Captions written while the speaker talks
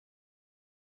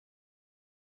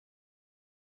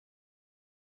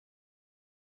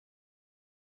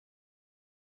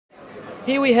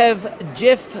Here we have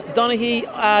Geoff Donaghy,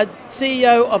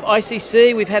 CEO of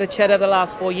ICC. We've had a chat over the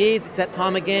last 4 years. It's that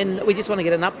time again. We just want to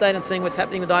get an update on seeing what's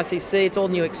happening with ICC. It's all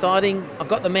new, exciting. I've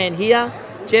got the man here.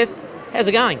 Geoff, how's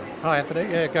it going? Hi, Anthony.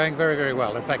 Yeah, going very, very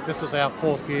well. In fact, this is our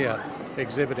 4th year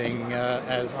exhibiting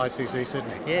as ICC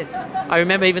Sydney. Yes. I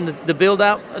remember even the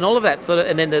build-up and all of that sort of,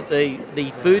 and then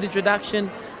the food introduction.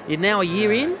 You're now a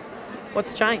year in.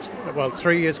 What's changed? Well,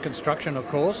 3 years construction, of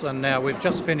course, and now we've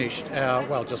just finished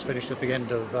just finished at the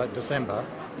end of December,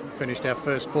 finished our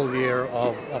first full year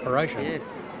of operation.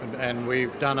 Yes. And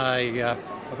we've done a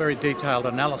very detailed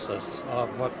analysis of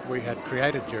what we had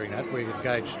created during that. We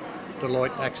engaged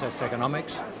Deloitte Access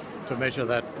Economics to measure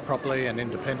that properly and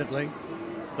independently.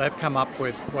 They've come up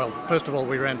with, well, first of all,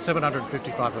 we ran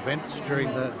 755 events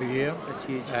during the year. That's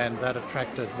huge. And that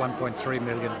attracted 1.3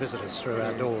 million visitors through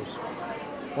our doors.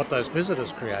 What those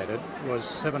visitors created was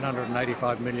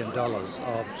 $785 million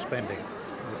of spending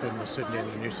within the Sydney and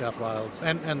the New South Wales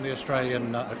and the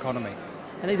Australian economy.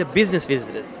 And these are business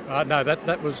visitors? No,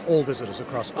 that was all visitors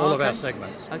across all of our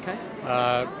segments. Okay.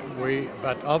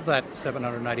 But of that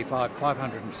 785,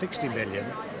 560 million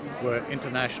were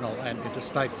international and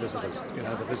interstate visitors. You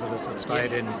know, the visitors that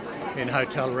stayed in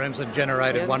hotel rooms and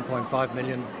generated 1.5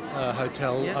 million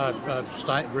hotel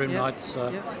room nights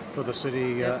for the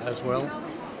city as well.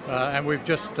 And we've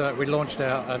just we launched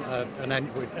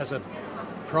as a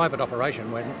private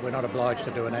operation. We're not obliged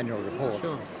to do an annual report.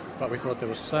 Sure. But we thought there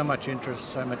was so much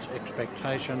interest, so much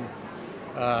expectation,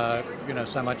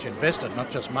 so much invested,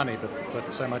 not just money,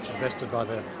 but so much invested by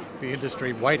the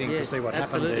industry waiting to see what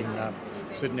happened in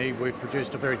Sydney. We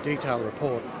produced a very detailed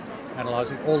report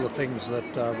analysing all the things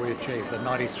that we achieved. A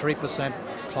 93%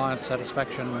 client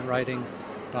satisfaction rating,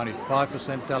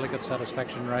 95% delegate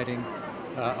satisfaction rating,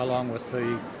 along with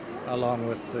the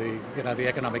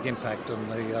economic impact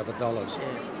and the dollars.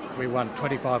 Yeah. We won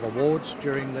 25 awards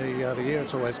during the year.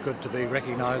 It's always good to be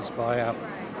recognised by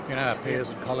our peers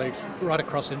and colleagues right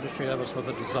across industry. That was for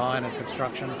the design and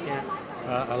construction,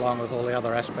 along with all the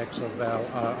other aspects of our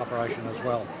operation as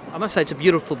well. I must say it's a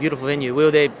beautiful, beautiful venue. We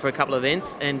were there for a couple of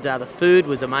events, and the food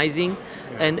was amazing,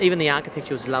 and even the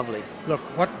architecture was lovely. Look,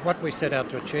 what we set out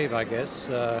to achieve, I guess,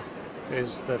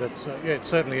 is that it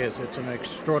certainly is. It's an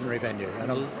extraordinary venue,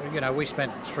 and we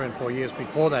spent 3 and 4 years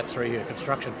before that 3-year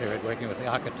construction period working with the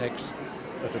architects,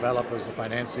 the developers, the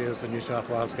financiers, the New South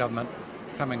Wales government,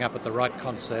 coming up with the right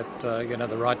concept,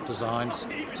 the right designs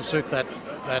to suit that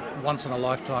once in a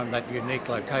lifetime, that unique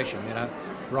location.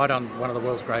 Right on one of the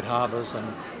world's great harbours and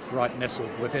right nestled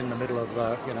within the middle of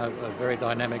a very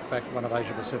dynamic, in fact, one of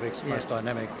Asia Pacific's most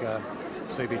dynamic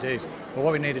CBDs. But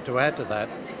what we needed to add to that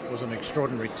was an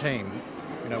extraordinary team.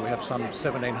 We have some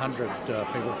 1,700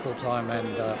 people full-time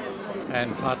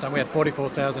and part-time. We had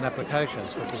 44,000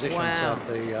 applications for positions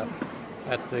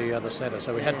at the centre.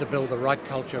 So we had to build the right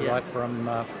culture right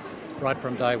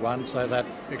from day one. So that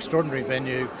extraordinary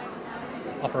venue,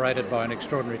 operated by an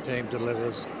extraordinary team,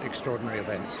 delivers extraordinary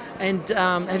events. And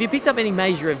have you picked up any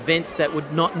major events that would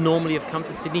not normally have come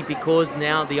to Sydney because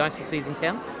now the ICC's in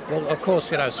town? Well, of course,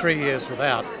 3 years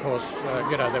without, of course,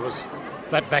 there was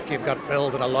that vacuum got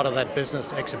filled, and a lot of that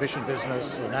business, exhibition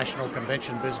business, national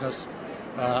convention business,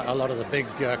 a lot of the big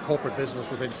corporate business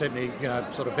within Sydney,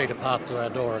 sort of beat a path to our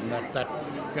door, and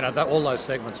that all those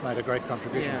segments made a great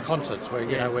contribution. Yeah. Concerts, where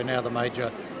we're now the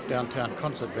major downtown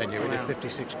concert venue. We did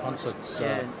 56 concerts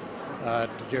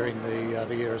during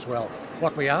the year as well.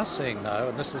 What we are seeing though,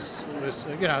 and this is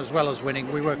as well as winning,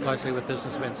 we work closely with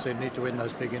Business Events Sydney to win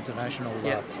those big international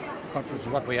conferences.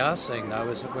 What we are seeing though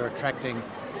is that we're attracting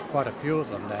quite a few of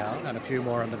them now, and a few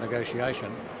more under negotiation,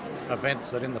 events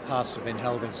that in the past have been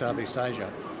held in Southeast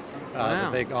Asia. The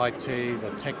big IT,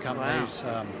 the tech companies,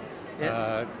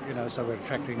 so we're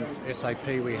attracting SAP.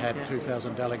 We had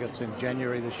 2,000 delegates in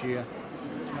January this year.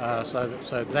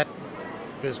 So that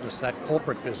business, that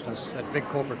corporate business, that big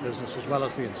corporate business, as well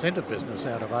as the incentive business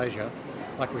out of Asia,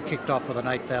 like we kicked off with an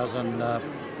 8,000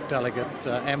 delegate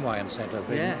Amway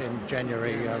incentive in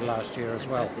January last year as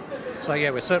well. So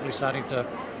we're certainly starting to,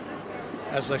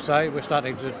 as they say, we're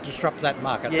starting to disrupt that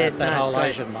market, that whole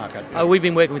Asian market. We've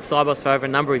been working with Cybos for over a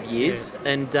number of years,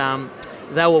 and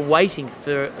they were waiting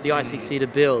for the ICC to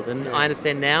build, and I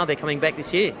understand now they're coming back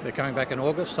this year. They're coming back in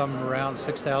August, some around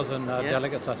 6,000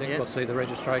 delegates, I think. We'll see the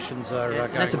registrations are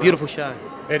going. That's a beautiful show.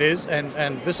 It is,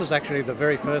 and this is actually the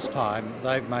very first time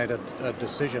they've made a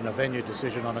venue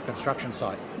decision on a construction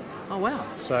site. Oh wow!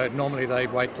 So normally they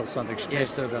wait till something's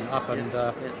tested and up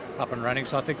and running.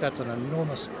 So I think that's an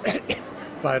enormous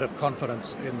vote of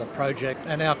confidence in the project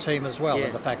and our team as well,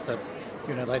 and the fact that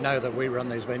they know that we run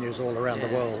these venues all around the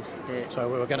world. So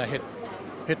we were going to hit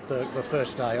hit the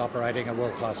first day operating a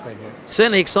world-class venue.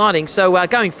 Certainly exciting. So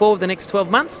going forward the next 12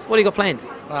 months, what do you got planned?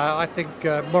 I think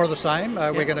more of the same.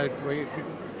 We're going to.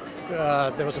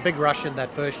 There was a big rush in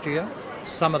that first year.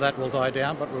 Some of that will die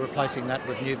down, but we're replacing that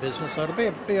with new business. So it'll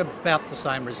be about the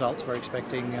same results we're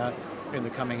expecting in the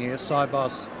coming year.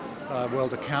 Cybos,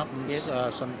 World Accountants,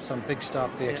 some big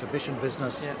stuff. The exhibition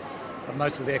business.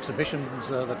 Most of the exhibitions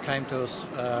that came to us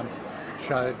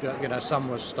showed,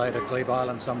 some stayed at Glebe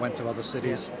Island, some went to other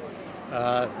cities.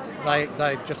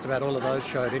 They just about all of those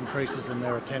showed increases in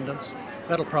their attendance.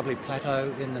 That'll probably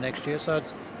plateau in the next year. So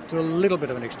to a little bit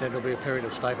of an extent, it'll be a period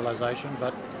of stabilisation,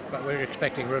 but we're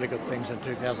expecting really good things in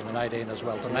 2018 as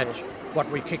well to match what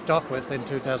we kicked off with in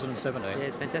 2017. Yeah,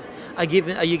 it's fantastic. Are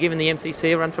you giving the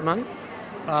MCC a run for money?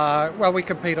 Well, we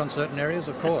compete on certain areas,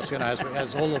 of course,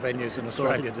 as all the venues in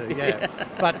Australia do. Yeah,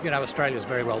 but Australia's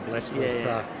very well blessed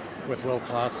with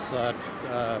world-class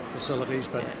facilities.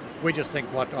 But we just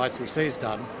think what ICC's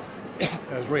done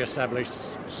has re-established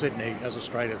Sydney as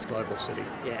Australia's global city.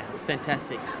 Yeah, it's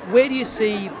fantastic. Where do you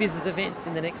see business events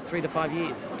in the next 3 to 5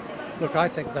 years? Look, I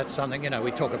think that's something,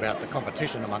 we talk about the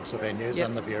competition amongst the venues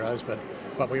and the bureaus, but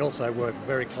we also work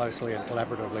very closely and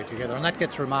collaboratively together, and that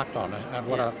gets remarked on, and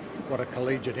what a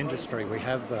collegiate industry we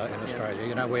have in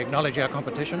Australia. We acknowledge our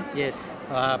competition,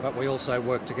 but we also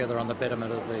work together on the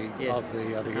betterment of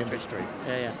the industry.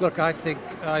 Look, I think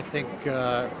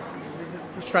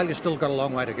Australia's still got a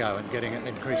long way to go in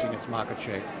increasing its market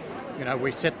share.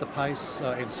 We set the pace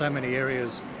in so many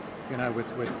areas.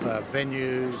 With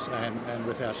venues and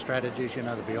with our strategies,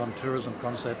 the Beyond Tourism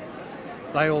concept,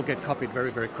 they all get copied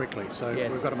very, very quickly. So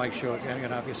we've got to make sure,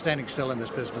 if you're standing still in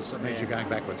this business, it means you're going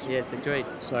backwards. Yes, agreed.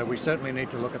 So we certainly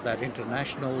need to look at that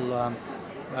international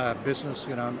business,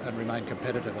 and remain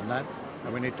competitive in that.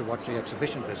 And we need to watch the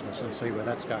exhibition business and see where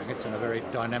that's going. It's in a very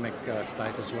dynamic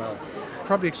state as well.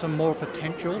 Probably some more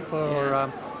potential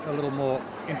for a little more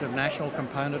international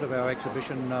component of our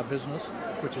exhibition business,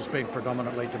 which has been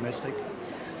predominantly domestic.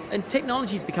 And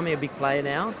technology is becoming a big player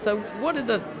now. So what are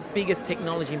the biggest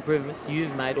technology improvements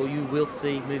you've made or you will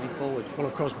see moving forward? Well,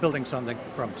 of course, building something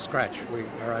from scratch. We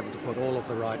are able to put all of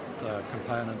the right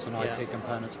components and IT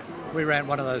components. We ran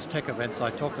one of those tech events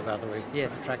I talked about that we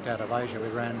tracked out of Asia. We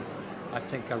ran, I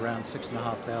think, around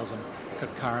 6,500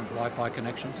 concurrent Wi-Fi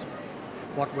connections.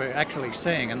 What we're actually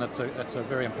seeing, and that's a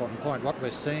very important point, what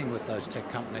we're seeing with those tech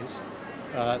companies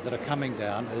that are coming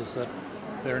down is that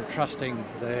they're entrusting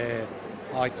their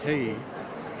IT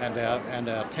and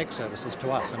our tech services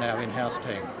to us and our in-house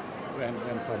team.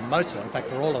 And for most of them, in fact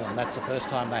for all of them, that's the first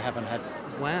time they haven't had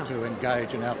to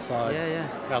engage in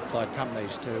outside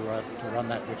companies to run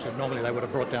that, which normally they would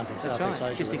have brought down from Southeast Asia.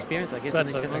 It's just experience, I guess. So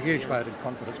that's a huge vote in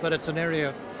confidence. But it's an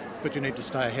area that you need to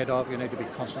stay ahead of. You need to be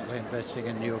constantly investing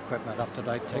in new equipment,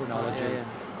 up-to-date technology,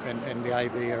 in the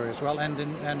AV area as well, and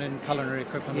in culinary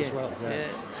equipment as well.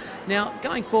 Now,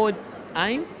 going forward,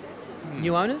 AIM,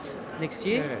 new owners next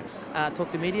year. Talk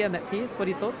to media, Matt Pearce. What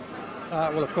are your thoughts?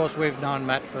 Well, of course, we've known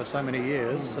Matt for so many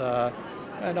years,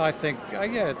 and I think,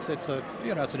 it's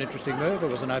an interesting move. It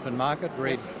was an open market.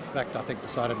 Reed, in fact, I think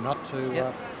decided not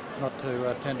to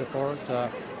tender for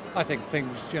it. I think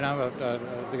things,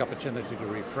 the opportunity to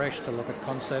refresh, to look at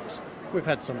concepts. We've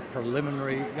had some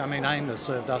preliminary. AIM has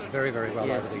served us very, very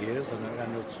well over the years,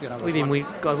 and it's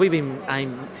we've been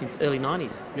AIM since early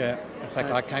 '90s. Yeah, in fact,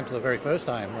 I came to the very first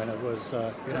AIM when it was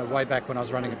way back when I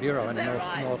was running a bureau in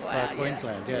North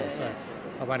Queensland. So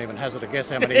I won't even hazard a guess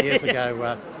how many years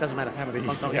ago. Doesn't matter. How many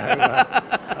years ago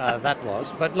that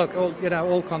was. But look,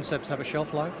 all concepts have a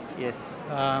shelf life. Yes.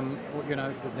 That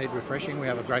need refreshing. We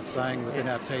have a great saying within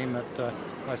our team at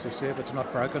ICC: if it's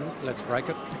not broken, let's break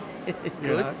it.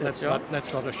 Let's not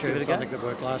assume something that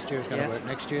worked last year is going to work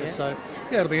next year. So,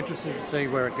 it'll be interesting to see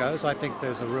where it goes. I think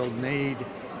there's a real need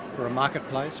for a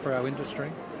marketplace for our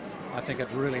industry. I think it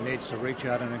really needs to reach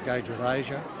out and engage with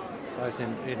Asia, both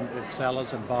in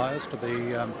sellers and buyers, to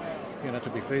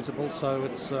be feasible. So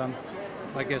it's,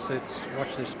 I guess it's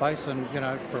watch this space, and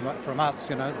from us,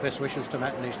 best wishes to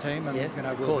Matt and his team, and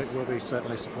we'll be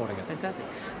certainly supporting it. Fantastic.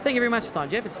 Thank you very much for your time,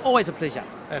 Geoff. It's always a pleasure.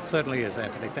 It certainly is,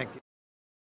 Anthony. Thank you.